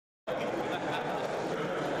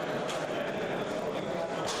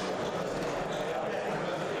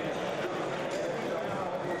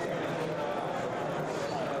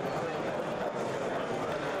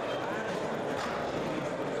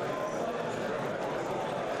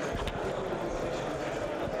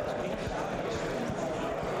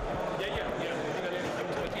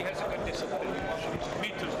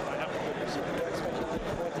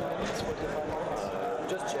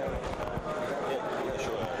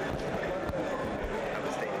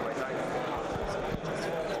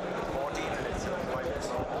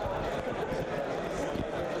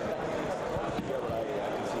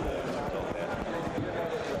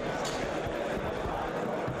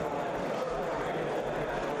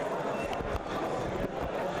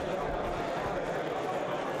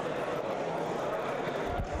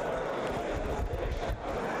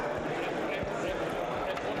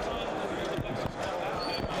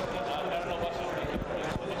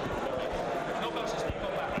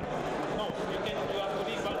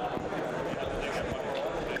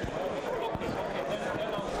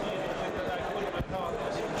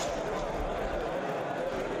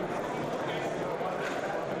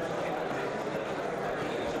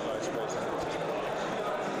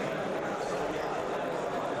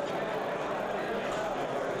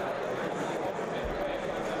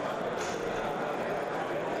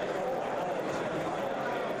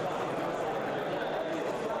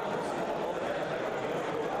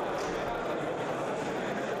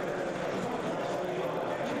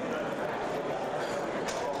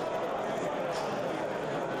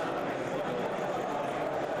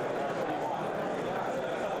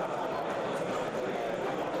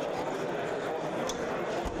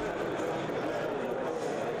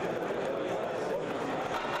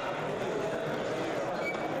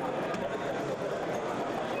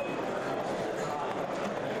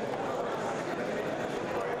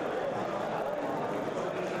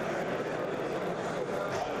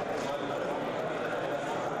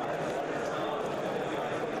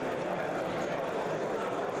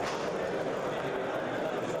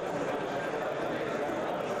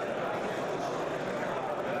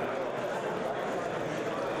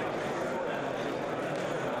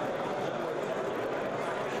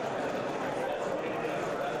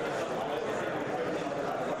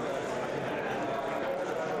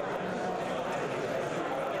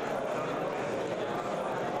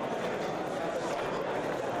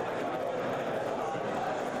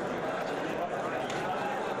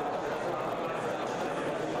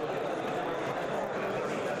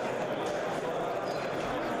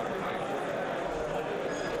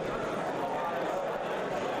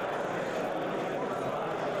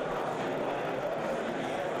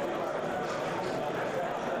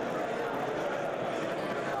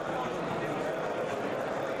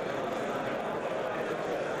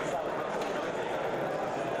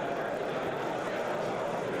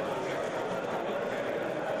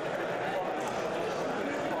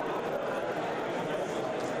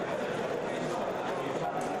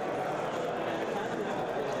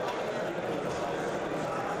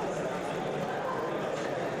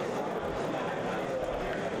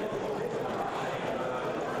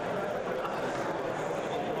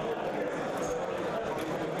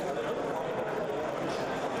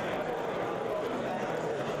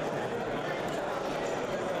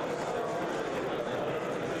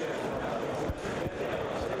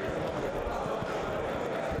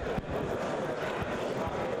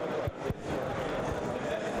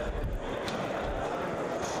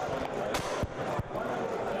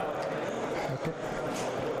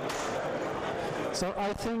So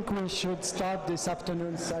I think we should start this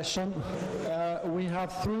afternoon session. We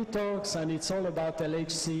have 3 talks, and it's all about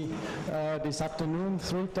LHC this afternoon.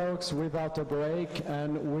 3 talks without a break,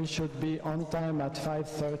 and we should be on time at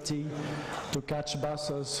 5:30 to catch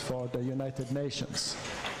buses for the United Nations.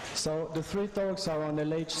 So the 3 talks are on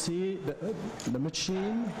LHC, the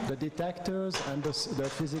machine, the detectors, and the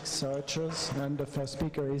physics searchers. And the first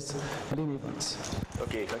speaker is Lyn Evans.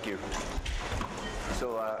 Okay, thank you. So,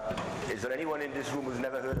 is there anyone in this room who's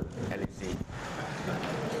never heard of LHC?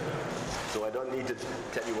 So I don't need to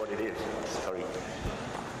tell you what it is. Sorry.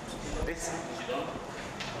 This.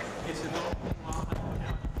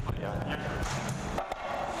 Yeah.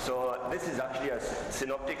 So this is actually a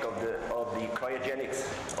synoptic of the cryogenics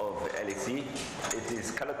of LHC. It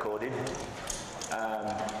is color-coded,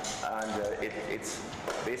 and it's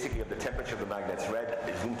basically of the temperature of the magnets. Red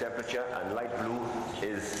is room temperature, and light blue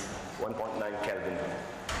is 1.9 Kelvin.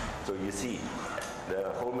 So you see, the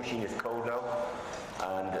whole machine is cold now,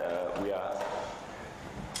 and we are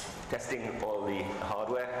testing all the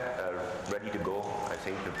hardware, ready to go. I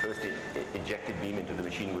think the first injected beam into the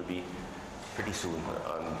machine will be pretty soon,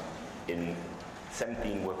 in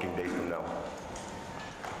 17 working days from now.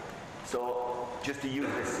 So just to use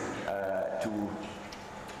this to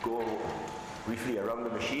go briefly around the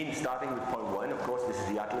machine, starting with point 1. Of course, this is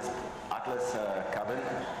the Atlas cavern.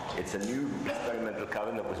 It's a new experimental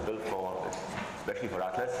cavern that was built especially for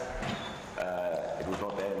Atlas. It was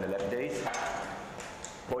not there in the lab days.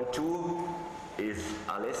 Point 2 is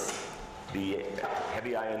Alice, the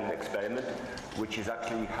heavy ion experiment, which is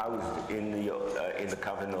actually housed in the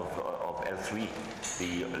cavern of L3,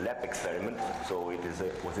 the LEP experiment. So it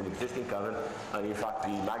was an existing cavern, and in fact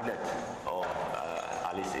the magnet of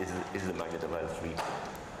Alice is the magnet of L3.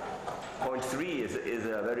 Point 3 is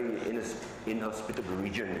a very inhospitable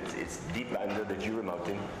region. It's deep under the Jura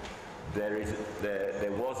mountain. There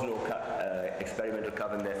was no experimental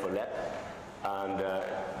cavern there for LEP, and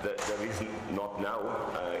there is not now.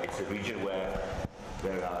 It's a region where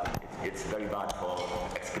it's very bad for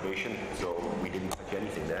excavation, so we didn't touch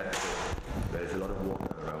anything there. So there's a lot of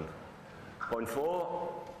water around. Point 4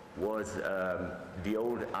 was the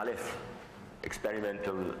old Aleph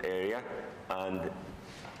experimental area, and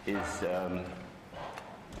is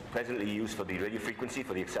presently used for the radio frequency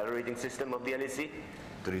for the accelerating system of the LHC.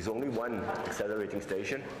 There is only one accelerating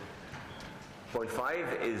station. Point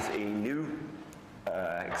 5 is a new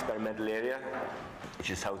experimental area,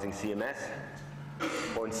 which is housing CMS.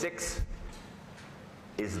 Point 6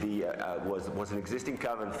 is was an existing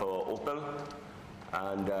cavern for Opel,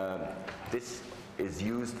 and this is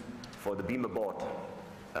used for the beam abort.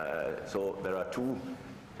 So there are 2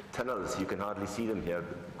 tunnels, you can hardly see them here,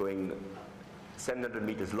 going 700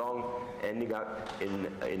 meters long, ending up in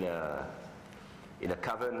a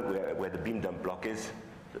cavern where the beam dump block is,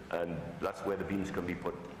 and that's where the beams can be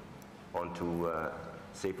put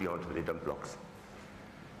safely onto the dump blocks.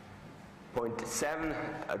 Point 7,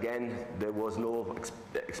 again, there was no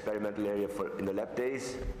experimental area in the lab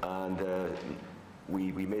days, and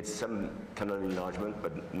we made some tunnel enlargement,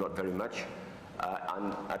 but not very much.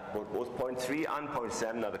 And at both point 3 and point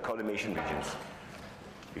 7 are the collimation regions,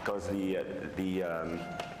 because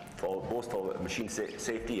both for machine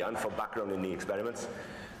safety and for background in the experiments,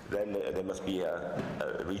 then there must be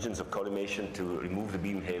regions of collimation to remove the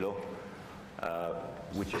beam halo,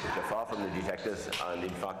 which are far from the detectors, and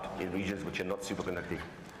in fact in regions which are not superconducting.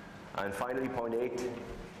 And finally, point 8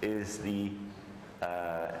 is the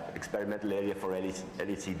experimental area for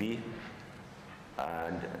LHCb,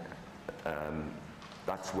 and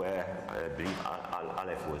that's where I believe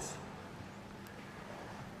Aleph was.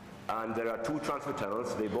 And there are 2 transfer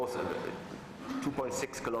tunnels. They both are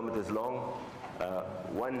 2.6 kilometers long,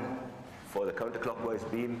 one for the counterclockwise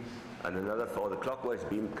beam and another for the clockwise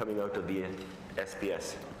beam coming out of the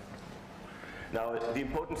SPS. Now, the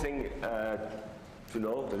important thing to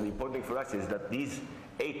know, and the important thing for us, is that these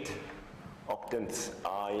 8 octants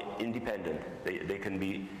are independent.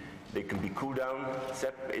 They can be cooled down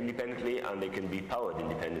independently, and they can be powered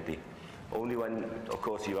independently. Only when, of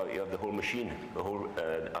course, you have the whole machine,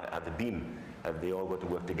 the beam, they all got to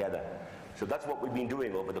work together. So that's what we've been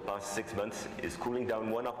doing over the past 6 months, is cooling down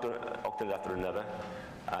one octant after another,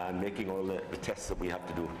 and making all the tests that we have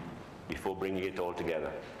to do before bringing it all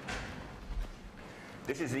together.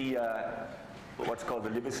 This is what's called the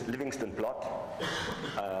Livingston plot.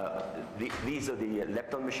 These are the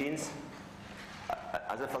lepton machines.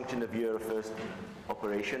 As a function of your first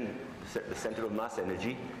operation, the center of mass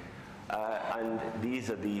energy, and these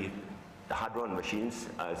are the hadron machines.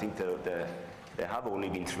 I think the There have only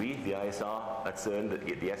been 3, the ISR at CERN, the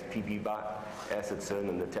SPB-S at CERN,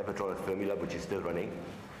 and the Tevatron at Fermilab, which is still running.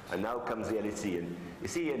 And now comes the LHC. And you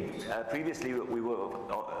see, previously we were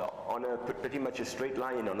on pretty much a straight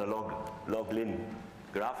line on a log Lyn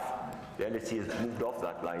graph. The LHC has moved off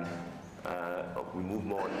that line. We move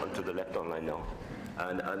more onto the lepton line now.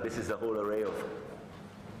 And this is a whole array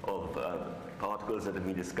of particles that have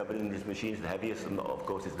been discovered in these machines. The heaviest, of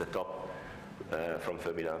course, is the top from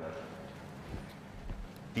Fermilab.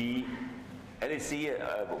 The LHC,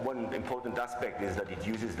 one important aspect is that it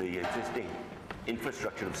uses the existing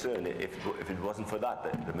infrastructure of CERN. If it wasn't for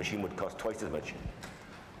that, the machine would cost twice as much.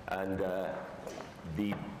 And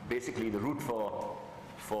basically the route for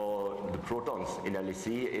the protons in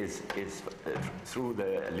LHC is through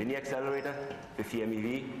the linear accelerator, 50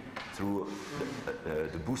 MeV, through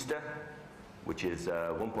the booster, which is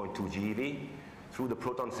 1.2 GeV, through the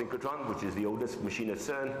proton synchrotron, which is the oldest machine at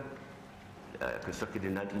CERN, constructed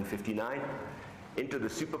in 1959, into the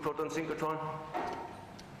superproton synchrotron,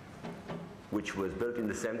 which was built in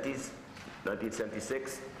the 70s,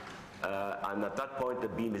 1976, and at that point the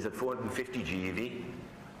beam is at 450 GeV,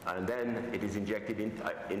 and then it is injected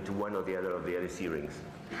into one or the other of the LHC rings.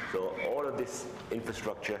 So all of this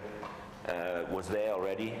infrastructure was there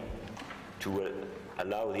already to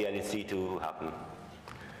allow the LHC to happen.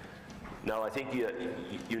 Now I think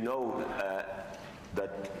you know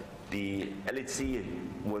that the LHC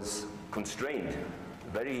was constrained,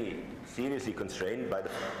 very seriously constrained by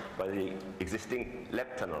the existing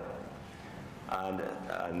LEP tunnel. And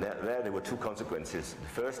there were 2 consequences.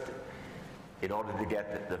 First, in order to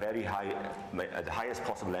get the the highest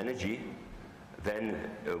possible energy, then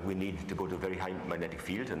we need to go to a very high magnetic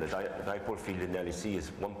field, and the dipole field in LHC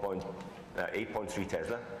is 8.3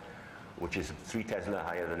 Tesla, which is 3 Tesla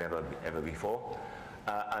higher than ever before.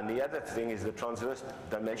 And the other thing is the transverse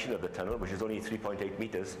dimension of the tunnel, which is only 3.8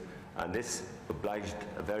 meters, and this obliged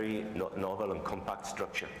a very novel and compact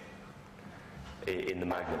structure in the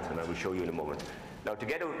magnet, and I will show you in a moment. Now, to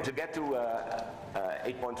get to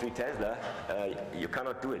 8.3 Tesla, you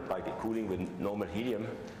cannot do it by cooling with normal helium.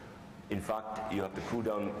 In fact, you have to cool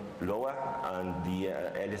down lower, and the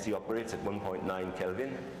LHC operates at 1.9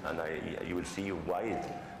 Kelvin, and you will see why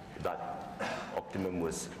that optimum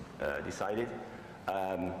was decided.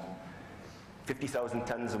 50,000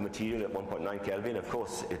 tons of material at 1.9 Kelvin. Of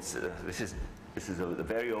course, this is the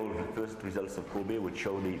very old first results of Kobe, which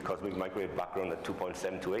show the cosmic microwave background at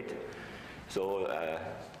 2.728. So,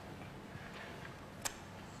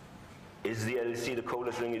 is the LHC the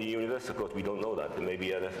coldest ring in the universe? Of course, we don't know that. There may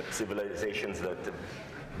be other civilizations that have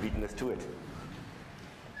beaten us to it.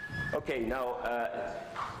 Okay, now,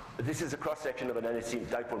 this is a cross-section of an LHC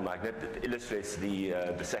dipole magnet that illustrates the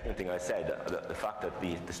second thing I said, the fact that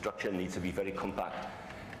the structure needs to be very compact.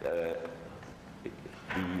 There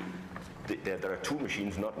are 2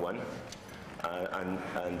 machines, not one,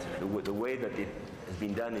 and the way that it has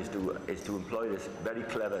been done is to employ this very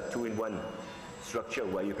clever 2-in-1 structure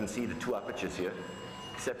where you can see the 2 apertures here,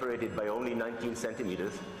 separated by only 19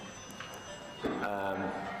 centimeters.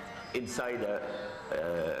 Inside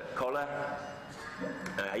a collar,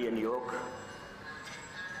 iron yoke,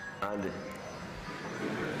 and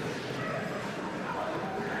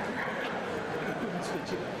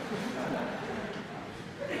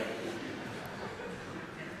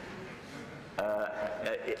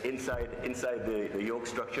inside the yoke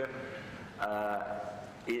structure,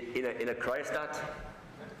 in a cryostat,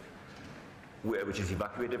 which is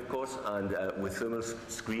evacuated, of course, and with thermal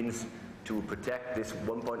screens to protect this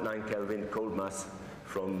 1.9 Kelvin cold mass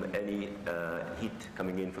from any heat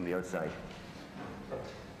coming in from the outside.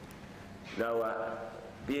 Now,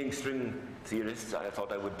 being string theorists, I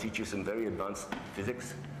thought I would teach you some very advanced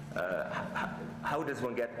physics. How does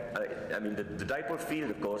one get, I mean, the dipole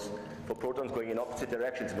field, of course, for protons going in opposite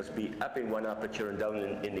directions must be up in one aperture and down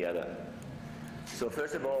in the other. So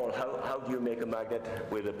first of all, how do you make a magnet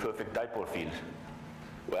with a perfect dipole field?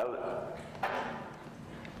 Well,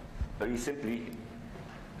 very simply,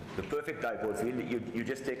 the perfect dipole field, you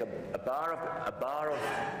just take a bar of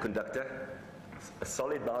conductor, a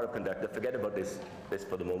solid bar of conductor, forget about this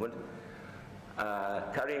for the moment,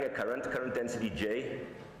 carrying a current density J,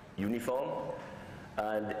 uniform,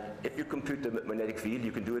 and if you compute the magnetic field,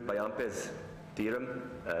 you can do it by Ampere's theorem.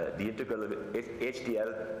 The integral of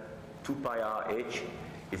HDL 2 pi r h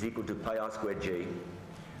is equal to pi r squared J,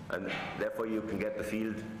 and therefore you can get the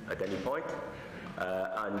field at any point.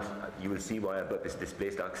 And you will see why I've got this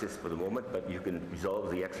displaced axis for the moment, but you can resolve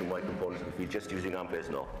the x and y components of the field just using Ampere's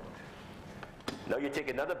law. Now you take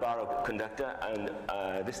another bar of conductor, and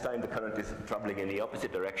this time the current is traveling in the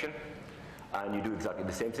opposite direction, and you do exactly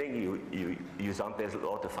the same thing. You use Ampere's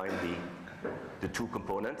law to find the two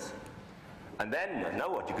components. And then, now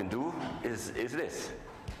what you can do is this.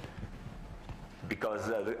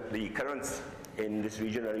 Because the currents in this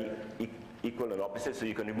region are equal and opposite, so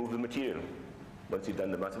you can remove the material once you've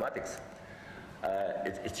done the mathematics.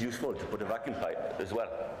 It's useful to put a vacuum pipe as well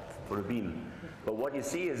for a beam. But what you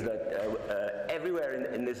see is that everywhere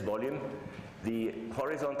in this volume, the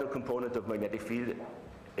horizontal component of magnetic field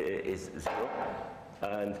is 0,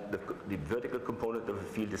 and the vertical component of the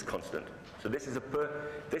field is constant. So this is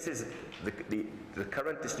the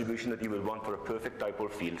current distribution that you will want for a perfect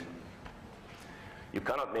dipole field. You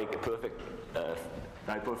cannot make a perfect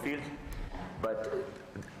dipole field, but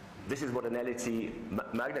this is what an LHC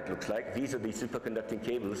magnet looks like. These are the superconducting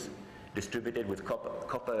cables distributed with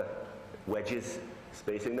copper wedges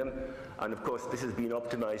spacing them, and of course this has been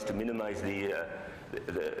optimized to minimize the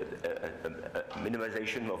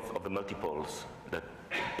minimization of the multipoles that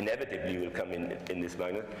inevitably will come in this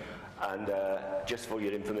magnet. And just for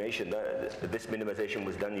your information, this minimization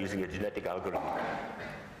was done using a genetic algorithm.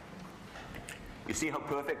 You see how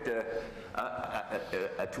perfect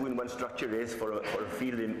a two-in-one structure is for a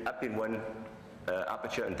field up in one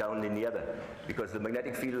aperture and down in the other, because the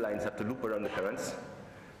magnetic field lines have to loop around the currents.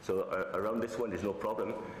 So around this one there's no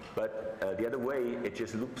problem, but the other way it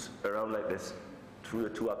just loops around like this through the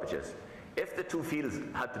two apertures. If the two fields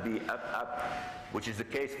had to be up, which is the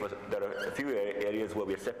case for there are a few areas where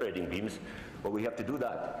we are separating beams, where we have to do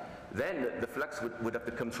that, then the flux would have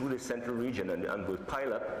to come through this central region and would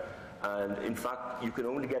pile up. And in fact, you can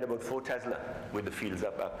only get about 4 Tesla with the fields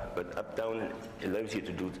up, but up-down allows you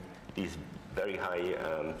to do these very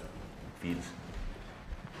high fields.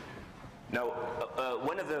 Now,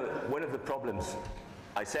 one of the problems,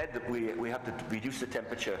 I said that we have to reduce the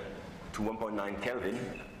temperature to 1.9 Kelvin,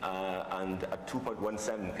 and at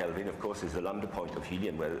 2.17 Kelvin, of course, is the lambda point of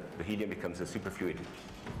helium, where the helium becomes a superfluid.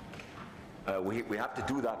 We have to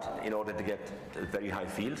do that in order to get very high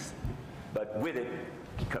fields, but with it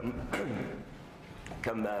come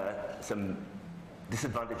some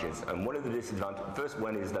disadvantages. And one of the disadvantages, first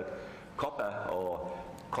one is that copper, or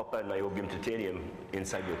copper, niobium, titanium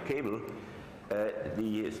inside your cable,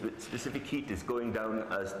 the specific heat is going down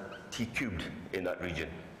as T cubed in that region.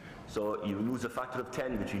 So you lose a factor of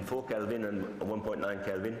 10 between 4 Kelvin and 1.9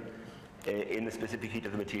 Kelvin in the specific heat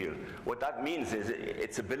of the material. What that means is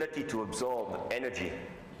its ability to absorb energy.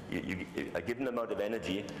 A given amount of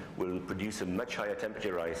energy will produce a much higher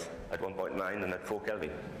temperature rise at 1.9 than at 4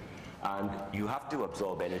 Kelvin. And you have to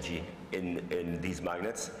absorb energy in these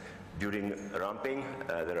magnets. During ramping,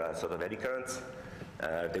 there are sort of eddy currents.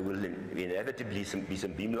 There will inevitably be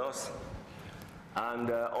some beam loss.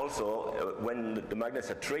 And also, when the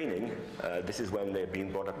magnets are training, this is when they're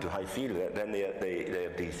being brought up to high field, then they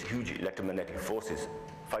have these huge electromagnetic forces,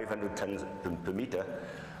 500 tons per meter,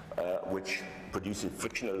 which produces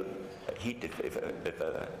frictional heat if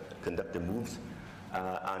a conductor moves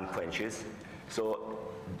and quenches. So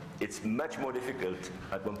it's much more difficult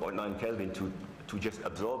at 1.9 Kelvin to just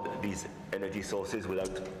absorb these energy sources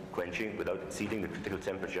without quenching, without exceeding the critical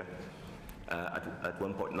temperature at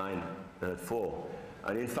 1.9 and at 4.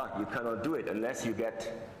 And in fact, you cannot do it unless you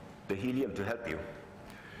get the helium to help you,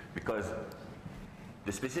 because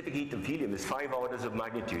the specific heat of helium is 5 orders of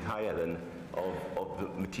magnitude higher than of the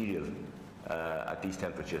material at these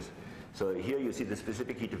temperatures. So here you see the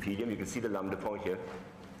specific heat of helium. You can see the lambda point here,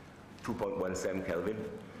 2.17 Kelvin.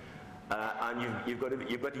 And you've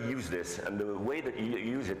got to use this. And the way that you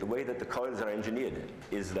use it, the way that the coils are engineered,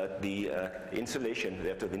 is that the insulation, they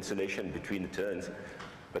have to have insulation between the turns,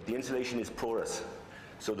 but the insulation is porous,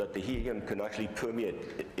 so that the helium can actually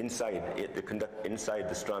permeate inside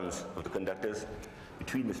the strands of the conductors,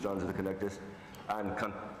 between the strands of the conductors, and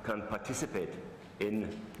can participate in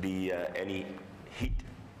any heat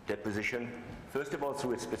deposition, first of all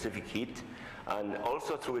through its specific heat, and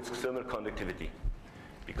also through its thermal conductivity.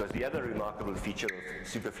 Because the other remarkable feature of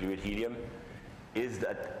superfluid helium is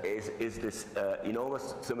that this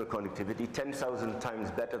enormous thermal conductivity, 10,000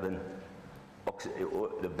 times better than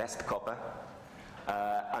the best copper,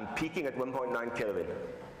 and peaking at 1.9 Kelvin.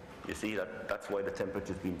 You see, that's why the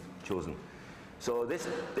temperature has been chosen. So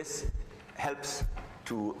this helps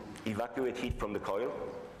to evacuate heat from the coil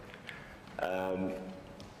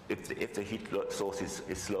if the heat source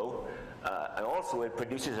is slow. And also it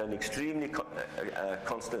produces an extremely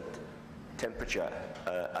constant temperature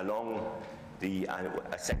along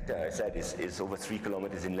a sector, I said, is over 3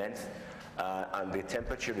 kilometers in length, and the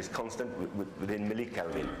temperature is constant within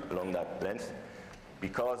millikelvin along that length,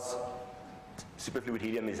 because superfluid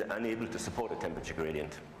helium is unable to support a temperature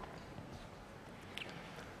gradient.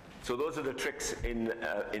 So those are the tricks in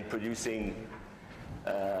producing,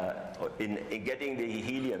 in getting the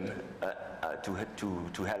helium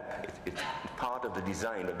to help. It's part of the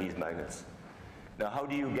design of these magnets. Now, how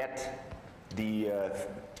do you get the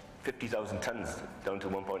 50,000 tons down to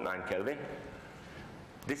 1.9 Kelvin?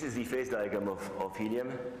 This is the phase diagram of helium,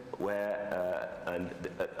 where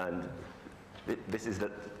this is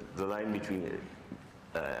the line between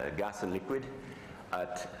gas and liquid.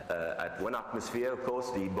 At 1 atmosphere, of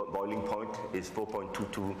course, the boiling point is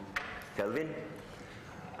 4.22 Kelvin.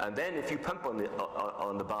 And then if you pump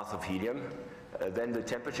on the bath of helium, then the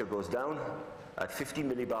temperature goes down. At 50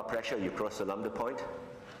 millibar pressure, you cross the lambda point.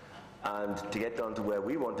 And to get down to where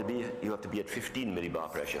we want to be, you have to be at 15 millibar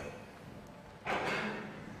pressure.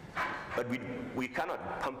 But we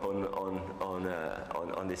cannot pump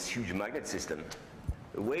on this huge magnet system.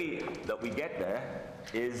 The way that we get there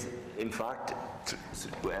is, in fact,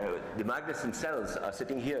 the magnets themselves are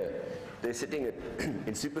sitting here. They're sitting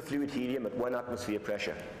in superfluid helium at 1 atmosphere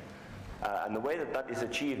pressure. And the way that is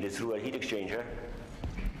achieved is through a heat exchanger.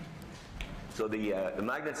 So the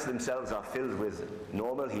magnets themselves are filled with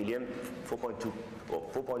normal helium, 4.2 or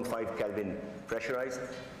 4.5 Kelvin pressurized.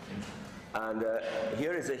 And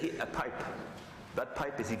here is a pipe. That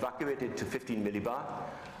pipe is evacuated to 15 millibar,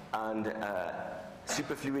 and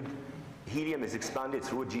superfluid helium is expanded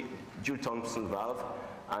through a Joule-Thomson valve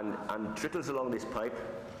and trickles along this pipe,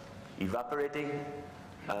 evaporating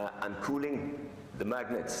and cooling the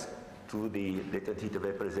magnets through the latent heat of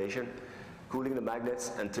vaporization, cooling the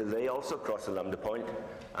magnets until they also cross the lambda point,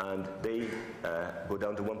 and they go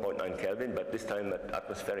down to 1.9 Kelvin, but this time at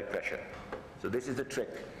atmospheric pressure. So this is the trick.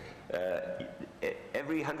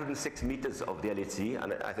 Every 106 meters of the LHC,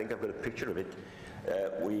 and I think I've got a picture of it,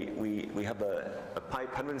 we have a pipe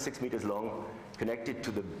 106 meters long connected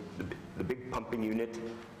to the big pumping unit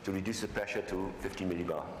to reduce the pressure to 50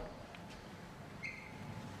 millibar.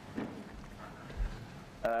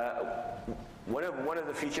 One of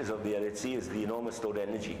the features of the LHC is the enormous stored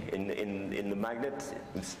energy. In the magnet,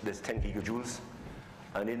 there's 10 gigajoules,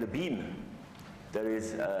 and in the beam, there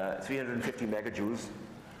is 350 megajoules.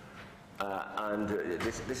 And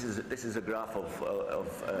this is a graph of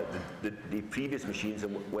the previous machines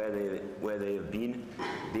and where they have been.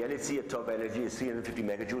 The LHC at top energy is 350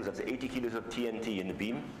 megajoules. That's 80 kilos of TNT in the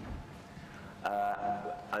beam,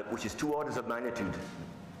 which is 2 orders of magnitude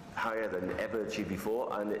higher than ever achieved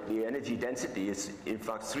before. And the energy density is, in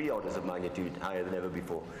fact, 3 orders of magnitude higher than ever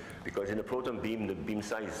before, because in a proton beam, the beam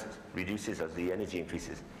size reduces as the energy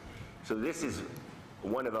increases. So this is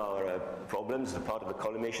one of our problems. The part of the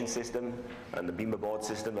collimation system and the beam aboard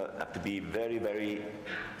system have to be very, very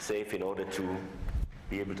safe in order to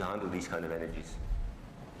be able to handle these kind of energies.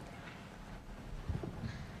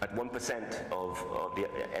 At 1% of the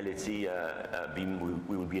LHC beam,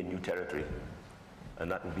 we will be in new territory, and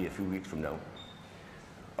that will be a few weeks from now.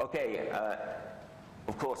 Okay,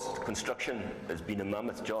 of course, construction has been a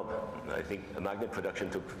mammoth job. I think magnet production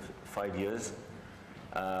took 5 years.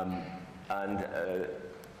 And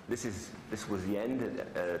this was the end.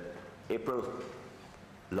 April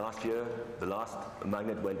last year, the last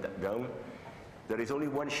magnet went down. There is only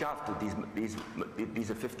one shaft of these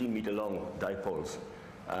are 15-meter long dipoles.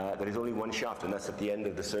 There is only one shaft, and that's at the end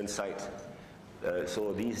of the CERN site.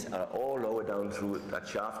 So these are all lowered down through that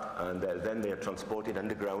shaft, and then they are transported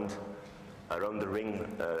underground around the ring.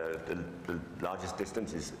 The largest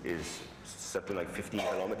distance is something like 15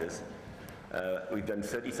 kilometers. We've done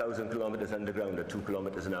 30,000 kilometers underground at 2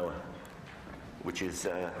 kilometers an hour, which is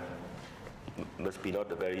must be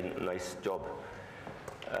not a very nice job.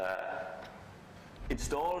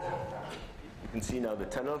 Installed, you can see now the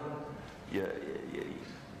tunnel.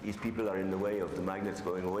 These people are in the way of the magnets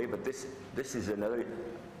going away, but this is another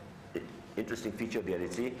interesting feature of the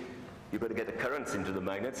LHC. You've got to get the currents into the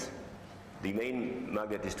magnets. The main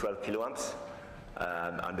magnet is 12 kiloamps.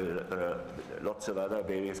 And there are lots of other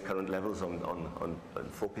various current levels on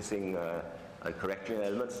focusing and correction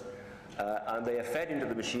elements. And they are fed into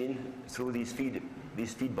the machine through these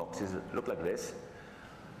feed boxes that look like this,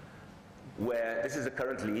 where this is a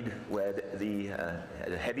current lead, where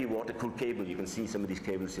the heavy water-cooled cable, you can see some of these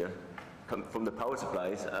cables here, come from the power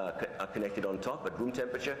supplies, are connected on top at room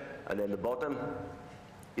temperature, and then the bottom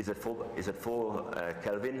is at 4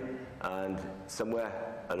 Kelvin, and somewhere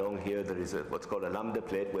along here there is what's called a lambda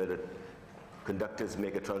plate where the conductors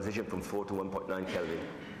make a transition from 4 to 1.9 Kelvin.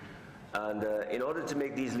 And in order to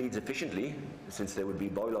make these leads efficiently, since there would be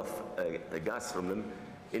boil-off gas from them,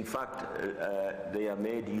 in fact, they are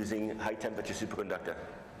made using high-temperature superconductor,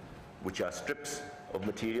 which are strips of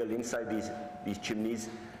material inside these chimneys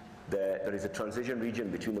there is a transition region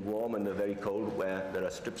between the warm and the very cold where there are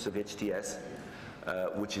strips of HTS,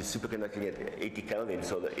 which is superconducting at 80 Kelvin,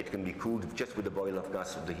 so that it can be cooled just with the boil-off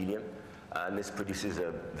gas of the helium. And this produces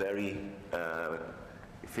a very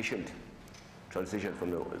efficient transition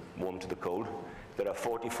from the warm to the cold. There are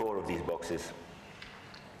 44 of these boxes.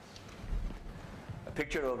 A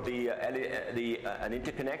picture of an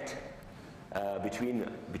interconnect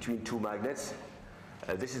between two magnets.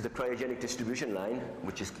 This is the cryogenic distribution line,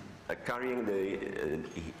 which is carrying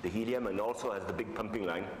the helium and also has the big pumping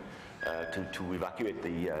line to evacuate the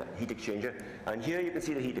heat exchanger. And here you can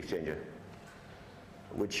see the heat exchanger,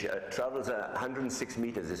 which travels 106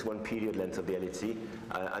 meters, is one period length of the LHC,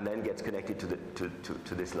 and then gets connected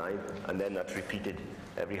to this line, and then that's repeated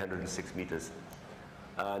every 106 meters.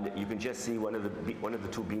 And you can just see one of the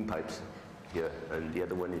two beam pipes here, and the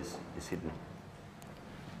other one is hidden.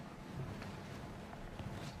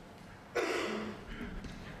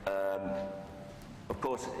 Of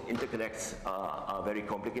course, interconnects are very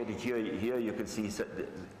complicated. Here you can see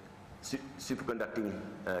superconducting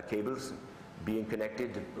cables being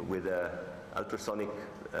connected with an ultrasonic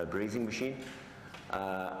brazing machine.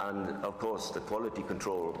 And of course, the quality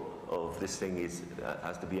control of this thing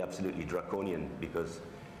has to be absolutely draconian, because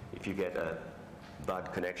if you get a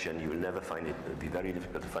bad connection, you will never find it. It will be very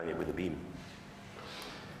difficult to find it with a beam.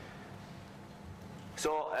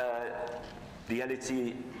 So the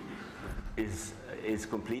LHC is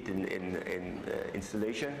complete in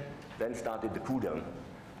installation. Then started the cool down,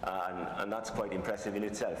 and that's quite impressive in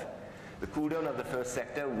itself. The cool down of the first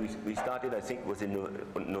sector we started, I think, was in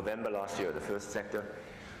November last year. The first sector.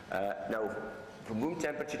 Now, from room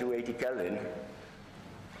temperature to 80 Kelvin,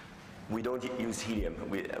 we don't use helium.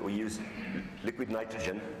 We use liquid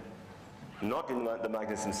nitrogen, not in the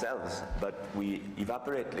magnets themselves, but we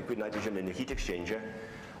evaporate liquid nitrogen in a heat exchanger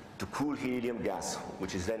to cool helium gas,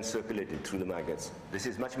 which is then circulated through the magnets. This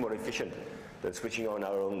is much more efficient than switching on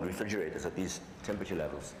our own refrigerators at these temperature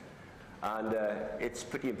levels. And it's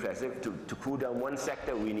pretty impressive. To cool down one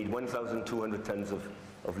sector, we need 1,200 tons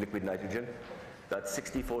of liquid nitrogen. That's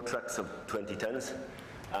 64 trucks of 20 tons.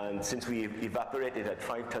 And since we evaporate it at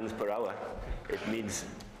 5 tons per hour, it means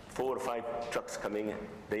 4 or 5 trucks coming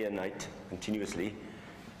day and night continuously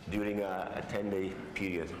during a 10-day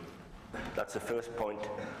period. That's the first point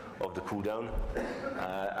of the cool down.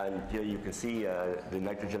 And here you can see the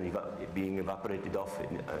nitrogen being evaporated off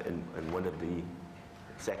in one of the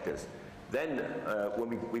sectors. Then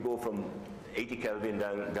when we go from 80 Kelvin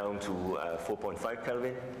down to 4.5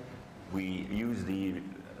 Kelvin, we use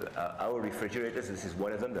our refrigerators. This is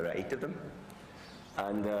one of them. There are 8 of them.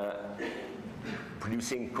 And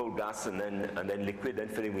producing cold gas and then liquid, then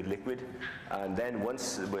filling with liquid. And then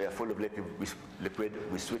once we are full of liquid,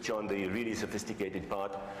 we switch on the really sophisticated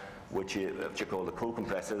part, which are called the cold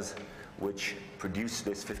compressors, which produce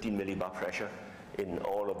this 15 millibar pressure in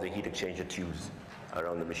all of the heat exchanger tubes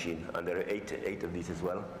around the machine. And there are 8 of these as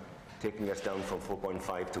well, taking us down from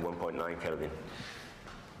 4.5 to 1.9 Kelvin.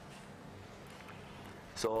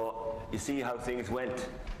 So you see how things went.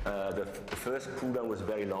 The first cool down was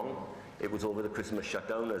very long. It was over the Christmas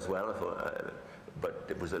shutdown as well, but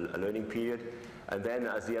it was a learning period. And then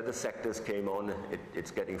as the other sectors came on,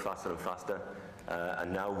 it's getting faster and faster.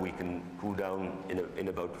 And now we can cool down in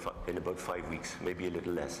about 5 weeks, maybe a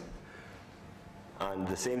little less. And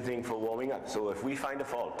the same thing for warming up. So if we find a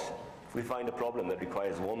fault, if we find a problem that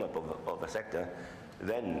requires warm-up of a sector,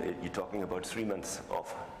 then you're talking about 3 months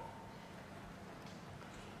off.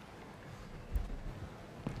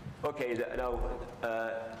 Okay, now,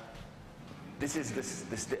 this is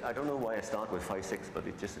I don't know why I start with 5.6, but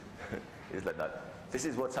it just is like that. This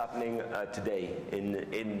is what's happening today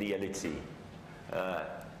in the LHC.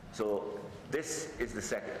 So this is the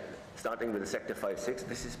sector, starting with the sector 5.6.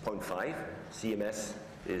 This is 0.5. CMS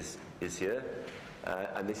is here,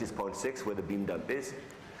 and this is 0.6 where the beam dump is.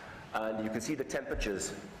 And you can see the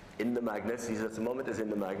temperatures in the magnets. These are thermometers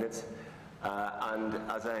in the magnets. And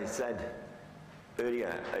as I said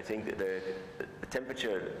earlier, I think that the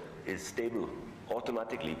temperature is stable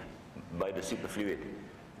automatically by the superfluid.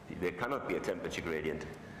 There cannot be a temperature gradient.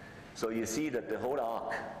 So you see that the whole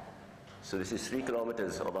arc, so this is 3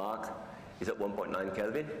 kilometers of arc, is at 1.9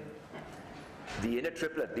 Kelvin. The inner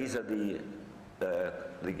triplet, these are the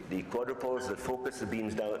quadrupoles that focus the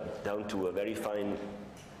beams down to a very fine,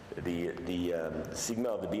 the sigma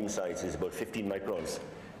of the beam size is about 15 microns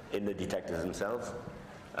in the detectors themselves.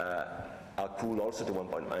 Are cooled also to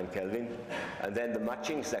 1.9 Kelvin. And then the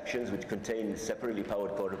matching sections, which contain separately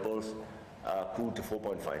powered quadrupoles, are cooled to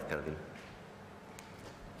 4.5 Kelvin.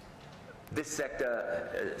 This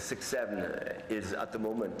sector 6.7 is at the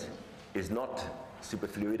moment is not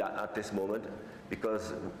superfluid at this moment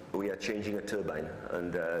because we are changing a turbine,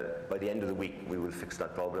 and by the end of the week we will fix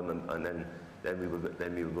that problem, and then we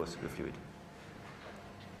will go superfluid.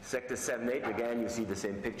 Sector 7-8, again you see the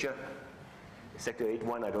same picture. Sector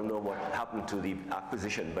 8-1, I don't know what happened to the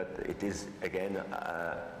acquisition, but it is again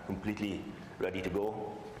completely ready to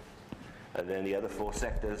go. And then the other 4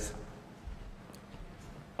 sectors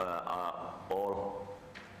are all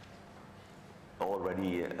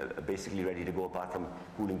ready, basically ready to go, apart from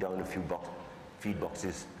cooling down a few feed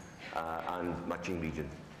boxes and matching region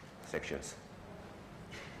sections.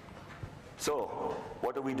 So,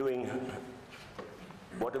 what are we doing?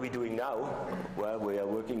 What are we doing now? Well, we are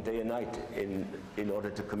working day and night in order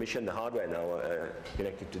to commission the hardware now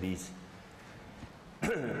connected to these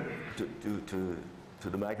to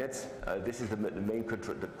the magnets. This is the main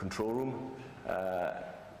control room.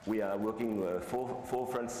 We are working 4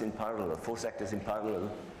 fronts in parallel, 4 sectors in parallel,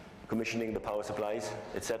 commissioning the power supplies,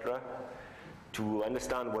 etc. To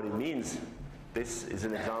understand what it means, this is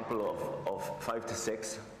an example of 5 to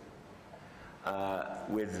 6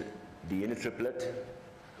 with the inner triplet,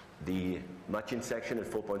 the matching section at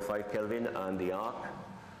 4.5 Kelvin and the arc,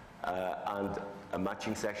 and a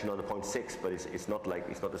matching section on the 0.6, but it's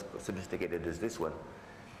not as sophisticated as this one.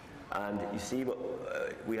 And you see,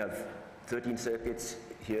 we have 13 circuits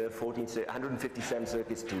here, 157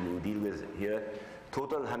 circuits to deal with here,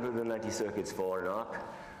 total 190 circuits for an arc.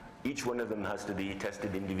 Each one of them has to be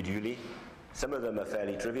tested individually. Some of them are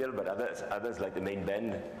fairly trivial, but others like the main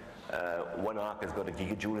bend, one arc has got a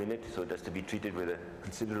gigajoule in it, so it has to be treated with a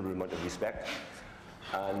considerable amount of respect.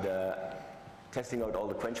 And testing out all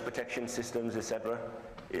the quench protection systems, etc.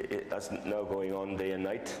 That's now going on day and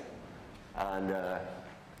night. And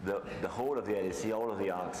the whole of the LHC, all of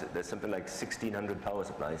the arcs, there's something like 1,600 power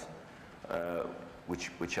supplies,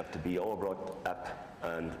 which have to be all brought up,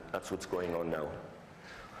 and that's what's going on now.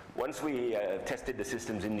 Once we tested the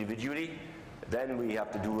systems individually, then we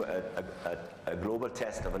have to do a global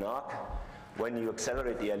test of an arc. When you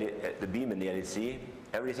accelerate the beam in the LHC,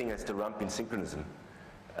 everything has to ramp in synchronism.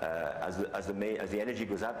 As the energy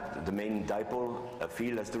goes up, the main dipole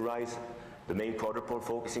field has to rise, the main quadrupole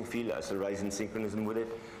focusing field has to rise in synchronism with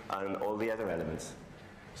it, and all the other elements.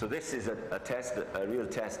 So this is a real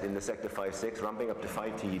test in the sector 5-6, ramping up to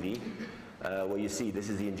 5 TeV, where you see this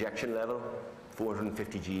is the injection level,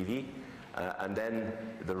 450 GeV, and then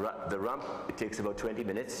the ramp, it takes about 20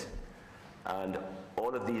 minutes, and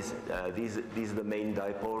all of these are the main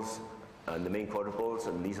dipoles and the main quadrupoles,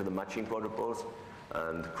 and these are the matching quadrupoles,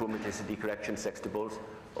 and chromaticity correction sextupoles,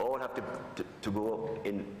 all have to go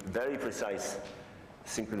in very precise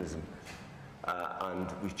synchronism. And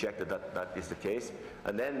we've checked that is the case.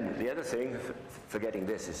 And then the other thing, forgetting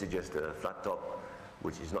this, is just a flat top,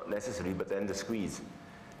 which is not necessary, but then the squeeze.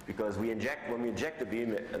 Because when we inject the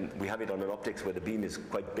beam, and we have it on an optics where the beam is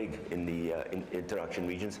quite big in the interaction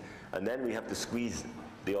regions, and then we have to squeeze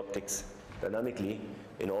the optics dynamically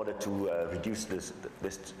in order to reduce this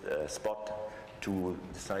spot to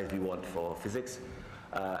the size we want for physics.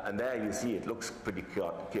 And there you see it looks pretty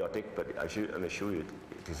chaotic, but I'm assure you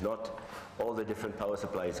it is not. All the different power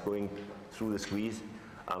supplies going through the squeeze.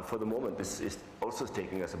 For the moment, this is also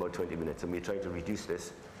taking us about 20 minutes, and we're trying to reduce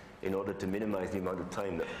this in order to minimize the amount of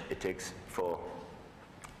time that it takes for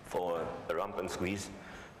a ramp and squeeze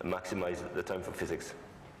and maximize the time for physics.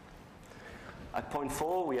 At point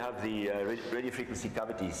 4, we have the radio frequency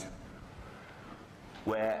cavities,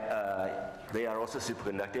 where they are also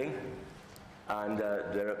superconducting, and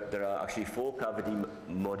there are actually 4 cavity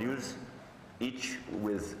modules, each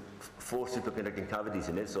with 4 superconducting cavities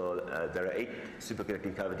in it, so there are 8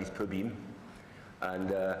 superconducting cavities per beam,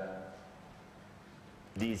 and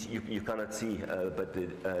these you cannot see, but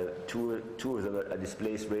two of them are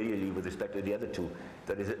displaced radially with respect to the other 2.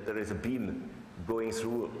 There is a beam going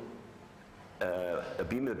through, a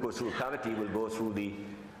beam that goes through a cavity will go through the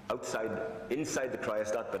inside the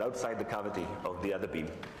cryostat, but outside the cavity of the other beam.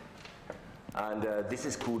 And this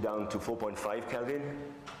is cooled down to 4.5 Kelvin,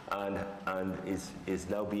 and is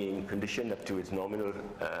now being conditioned up to its nominal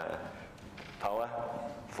power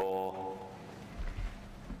for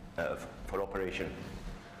operation.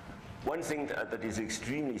 One thing that is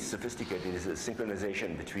extremely sophisticated is the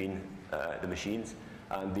synchronization between the machines,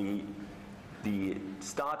 and the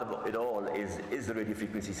start of it all is the radio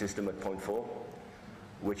frequency system at point 4,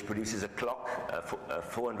 which produces a clock, a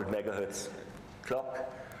 400 megahertz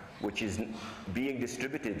clock, which is being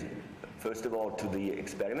distributed first of all to the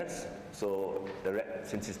experiments. So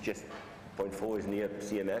since it's just point 4 is near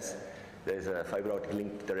CMS, there's a fiber optic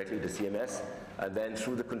link directly to CMS, and then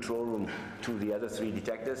through the control room to the other 3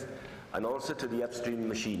 detectors, and also to the upstream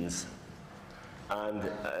machines. And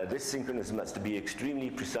this synchronous must be extremely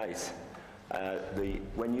precise.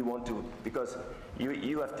 When you want to, because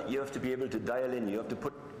you have to be able to dial in, you have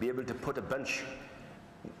to be able to put a bunch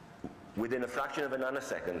within a fraction of a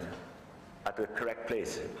nanosecond at the correct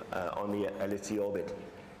place on the LHC orbit,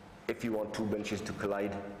 if you want two bunches to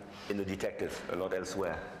collide in the detectors and not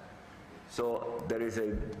elsewhere. So there is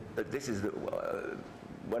this is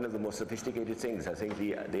one of the most sophisticated things. I think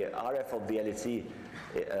the RF of the LHC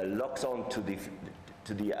locks on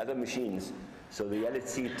to the other machines, so the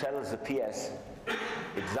LHC tells the PS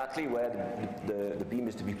exactly where the beam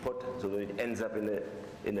is to be put, so that it ends up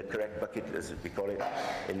in the correct bucket, as we call it,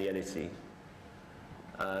 in the LHC.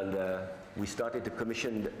 And we started to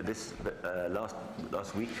commission this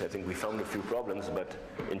last week. I think we found a few problems, but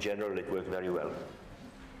in general it worked very well.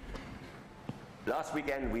 Last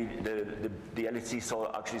weekend, the LHC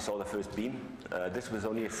actually saw the first beam. This was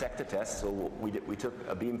only a sector test, so we took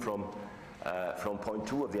a beam from point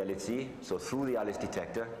 2 of the LHC, so through the Alice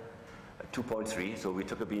detector, 2.3, so we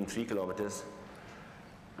took a beam 3 kilometers,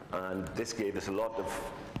 and this gave us a lot of,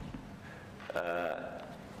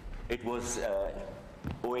 it was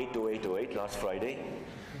 08/08/08 last Friday,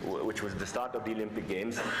 which was the start of the Olympic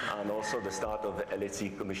Games, and also the start of the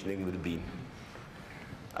LHC commissioning with the beam.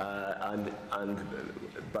 And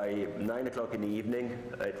by 9 o'clock in the evening,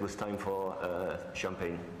 it was time for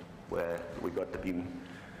Champagne, where we got the beam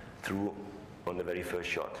through on the very first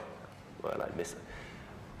shot. Well, I missed it.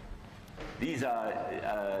 These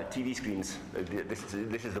are TV screens.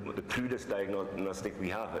 This is the crudest diagnostic we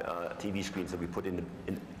have, TV screens that we put in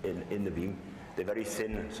the beam. They're very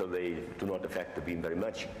thin, so they do not affect the beam very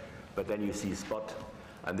much. But then you see a spot,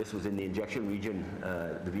 and this was in the injection region,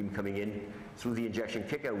 the beam coming in through the injection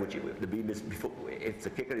kicker, which the beam is, if the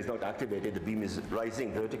kicker is not activated, the beam is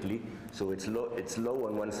rising vertically, so it's low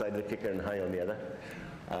on one side of the kicker and high on the other.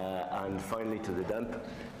 And finally to the dump.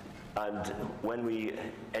 And when we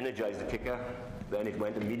energized the kicker, then it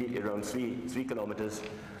went immediately around 3 kilometers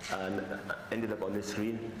and ended up on this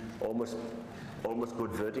screen, almost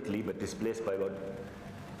good vertically, but displaced by about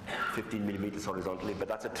 15 millimeters horizontally. But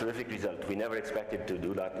that's a terrific result. We never expected to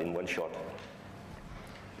do that in one shot.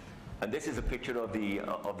 And this is a picture of the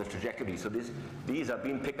trajectory. So these are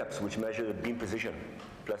beam pickups which measure the beam position,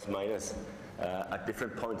 plus minus, at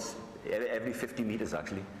different points, every 50 meters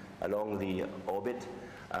actually, along the orbit.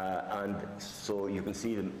 And so you can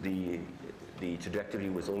see the trajectory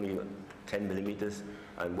was only 10 millimeters,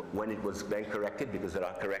 and when it was then corrected, because there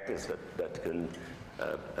are correctors that can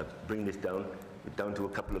bring this down to a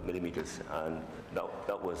couple of millimeters, and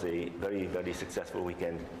that was a very, very successful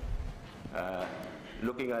weekend.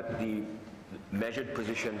 Looking at the measured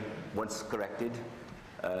position once corrected,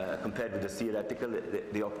 compared with the theoretical,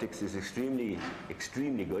 the optics is extremely,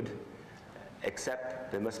 extremely good,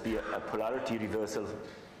 except there must be a polarity reversal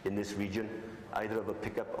in this region, either of a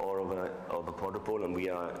pickup or of a quadrupole, and we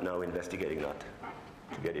are now investigating that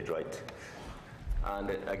to get it right. And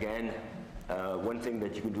again, one thing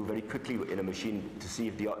that you can do very quickly in a machine to see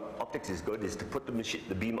if the optics is good is to put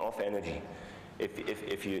the beam off energy.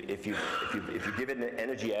 If you give it an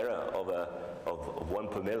energy error of 1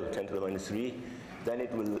 per mil, 10 to the minus 3, then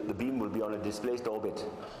the beam will be on a displaced orbit,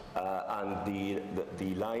 and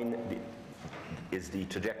the line is the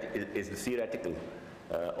theoretical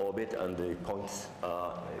orbit, and the points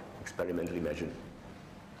are experimentally measured.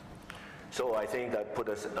 So I think that put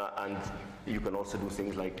us, and you can also do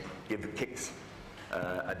things like give kicks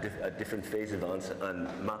at different phase advance and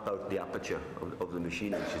map out the aperture of the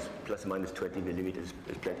machine, which is plus or minus 20 millimeters,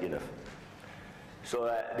 is plenty enough. So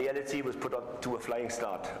the LHC was put up to a flying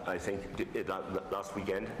start, I think, last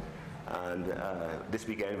weekend, and this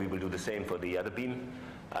weekend we will do the same for the other beam,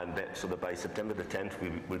 and so that by September the 10th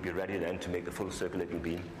we will be ready then to make the full circulating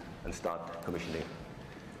beam and start commissioning.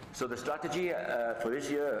 So the strategy for this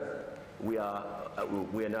year, we are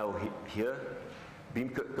now here, beam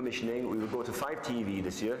commissioning. We will go to 5 TeV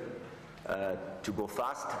this year to go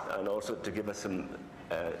fast, and also to give us some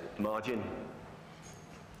margin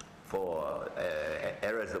for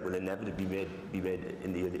errors that will inevitably be made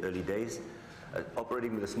in the early days.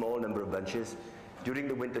 Operating with a small number of bunches. During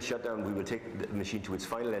the winter shutdown, we will take the machine to its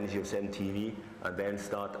final energy of 7 TeV, and then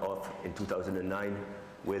start off in 2009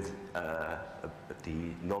 with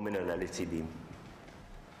the nominal LHC beam.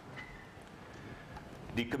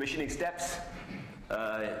 The commissioning steps,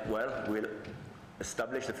 we'll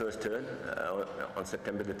establish the first turn on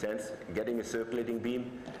September the 10th, getting a circulating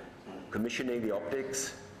beam, commissioning the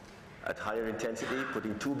optics at higher intensity,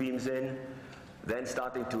 putting 2 beams in, then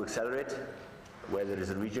starting to accelerate, where there is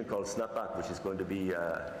a region called snapback, which is going to be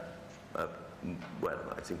well,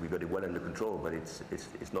 I think we got it well under control, but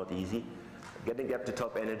it's not easy. Getting up to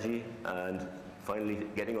top energy and finally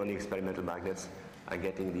getting on the experimental magnets and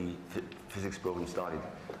getting the physics program started.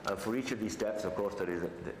 And for each of these steps, of course, there is a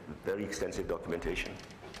very extensive documentation.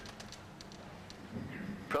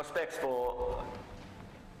 Prospects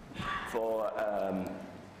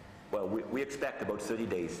well, we expect about 30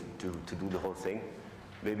 days to do the whole thing.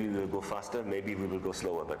 Maybe we will go faster, maybe we will go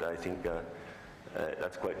slower, but I think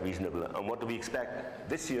that's quite reasonable. And what do we expect?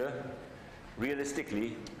 This year,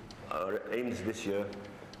 realistically, our aims this year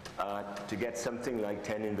are to get something like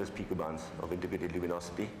 10 inverse picobarns of integrated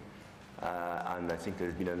luminosity. And I think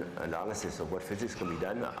there's been an analysis of what physics can be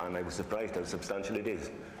done, and I was surprised how substantial it is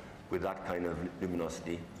with that kind of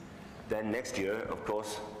luminosity. Then next year, of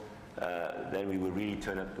course, then we will really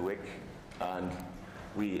turn up the wick, and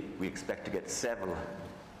we expect to get several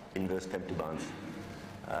inverse femtobarns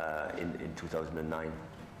in 2009.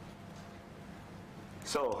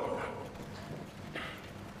 So,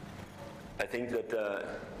 I think that,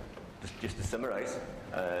 just to summarize,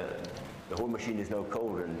 the whole machine is now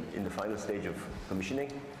cold and in the final stage of commissioning.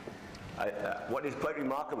 What is quite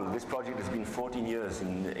remarkable, this project has been 14 years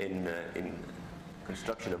in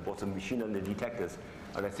construction of both the machine and the detectors,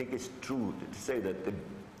 and I think it's true to say that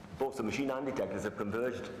both the machine and detectors have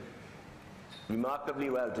converged remarkably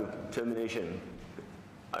well to termination.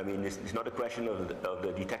 I mean, it's not a question of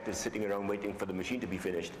the detectors sitting around waiting for the machine to be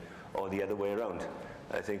finished, or the other way around.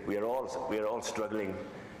 I think we are all struggling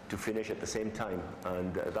to finish at the same time,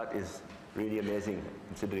 and that is really amazing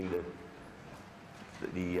considering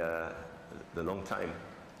the long time.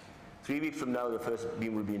 3 weeks from now, the first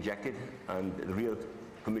beam will be injected, and the real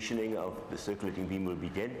commissioning of the circulating beam will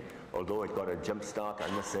begin, although it got a jump start, I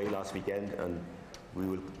must say, last weekend, and we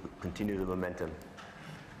will continue the momentum.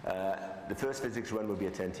 The first physics run will be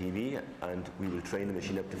at 10 TeV, and we will train the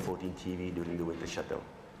machine up to 14 TeV during the winter shutdown.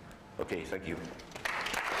 Okay, thank you.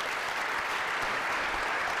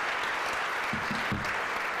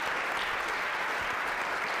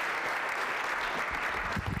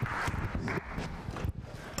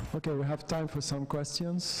 Okay, we have time for some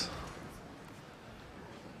questions.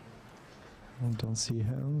 I don't see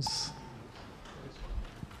hands.